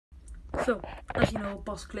So, as you know,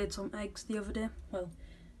 Boss laid some eggs the other day, well,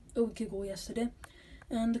 a week ago yesterday,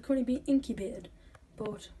 and they're currently being incubated,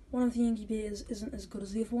 but one of the incubators isn't as good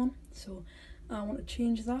as the other one, so I want to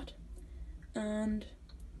change that. And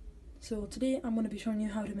so today I'm going to be showing you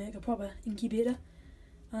how to make a proper incubator,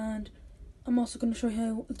 and I'm also going to show you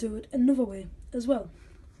how to do it another way as well.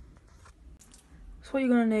 So what you're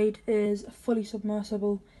going to need is a fully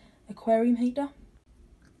submersible aquarium heater.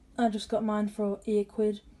 I just got mine for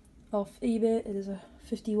 £8 off eBay. It is a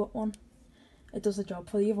 50-watt one. It does the job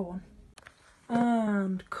for the other one.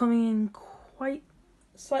 And coming in quite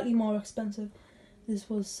slightly more expensive, this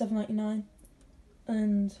was £7.99,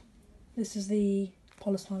 and this is the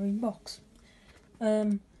polystyrene box.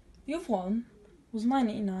 The other one was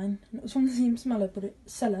 £9.99, and it was from the same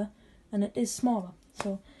seller, and it is smaller.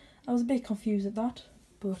 So I was a bit confused at that,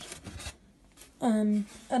 but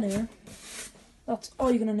anyway, that's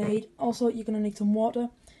all you're going to need. Also, you're going to need some water,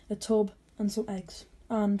 a tub, and some eggs,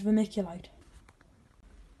 and vermiculite.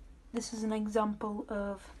 This is an example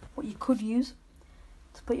of what you could use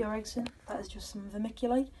to put your eggs in. That is just some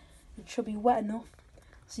vermiculite. It should be wet enough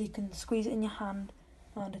so you can squeeze it in your hand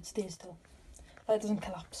and it stays still. That doesn't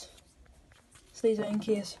collapse. So these are in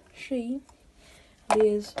case she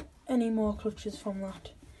lays any more clutches from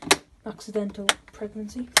that accidental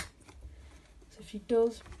pregnancy. So if she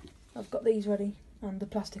does, I've got these ready and the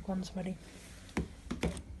plastic ones ready.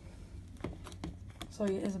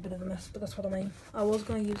 Sorry, it is a bit of a mess, but that's what I mean. I was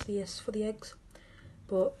going to use this for the eggs,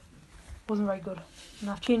 but it wasn't very good. And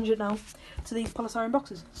I've changed it now to these polystyrene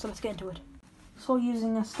boxes, so let's get into it. So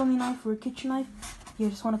using a stubby knife or a kitchen knife, you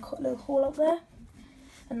just want to cut a little hole out there,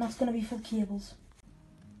 and that's going to be for the cables.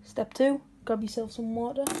 Step 2, grab yourself some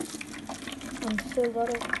water and fill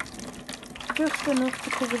that up just enough to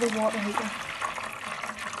cover the water heater.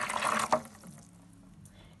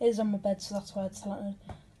 It is on my bed, so that's why it's slanted.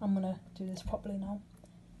 I'm going to do this properly now.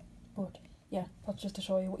 But yeah, that's just to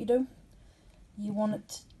show you what you do. You want it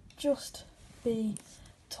to just be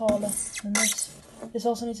taller than this. This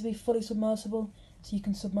also needs to be fully submersible, so you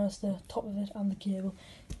can submerge the top of it and the cable.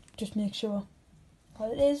 Just make sure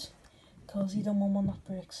that it is, because you don't want one that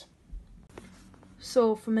breaks.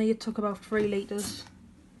 So for me, it took about 3 litres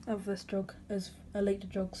of this jug, as a litre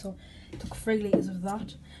jug, so it took 3 litres of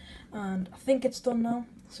that. And I think it's done now,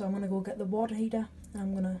 so I'm going to go get the water heater and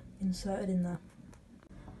I'm going to insert it in there.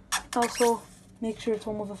 Also, make sure it's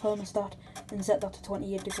on with a thermostat and set that to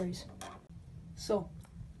 28 degrees. So,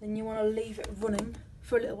 then you want to leave it running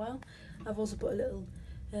for a little while. I've also put a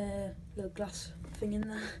little glass thing in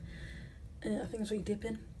there. I think that's what you dip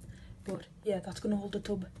in. But yeah, that's going to hold the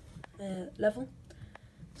tub level.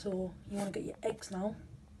 So, you want to get your eggs now.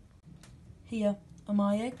 Here are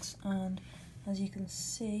my eggs, and as you can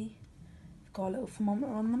see, I've got a little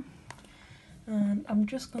thermometer on them. And I'm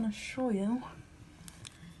just going to show you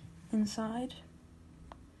inside,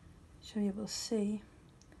 so you're able to see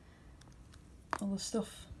all the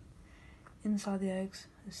stuff inside the eggs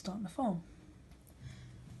is starting to form.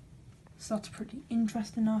 So that's pretty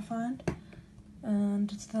interesting, I find, and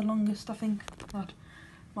it's the longest I think that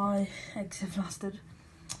my eggs have lasted.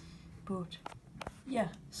 But yeah,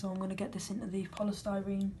 so I'm going to get this into the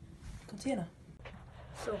polystyrene container.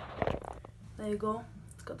 So there you go,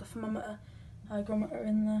 it's got the thermometer, hygrometer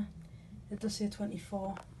in there. It does say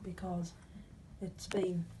 24 because it's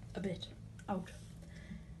been a bit out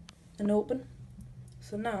and open.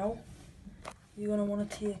 So now you're going to want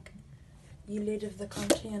to take your lid of the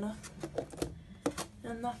container,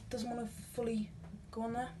 and that doesn't want to fully go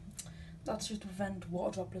in there. That's just to prevent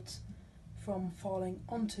water droplets from falling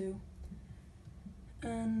onto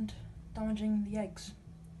and damaging the eggs.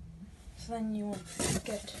 So then you want to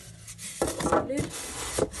get the lid,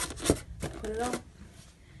 put it on,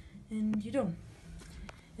 and you're done.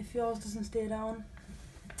 If yours doesn't stay down,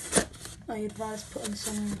 I advise putting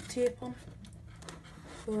some tape on,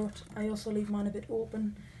 but I also leave mine a bit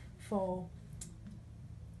open for,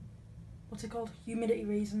 humidity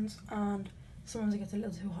reasons, and sometimes it gets a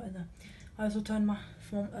little too hot in there. I also turn my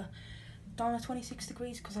thermometer down to 26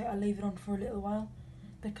 degrees because I leave it on for a little while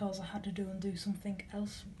because I had to do something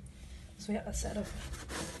else. So yeah, I set it up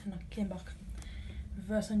and I came back,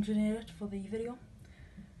 reverse engineered it for the video.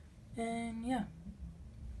 And yeah,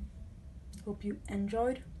 hope you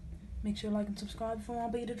enjoyed. Make sure to like and subscribe for more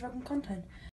Bearded Dragon content.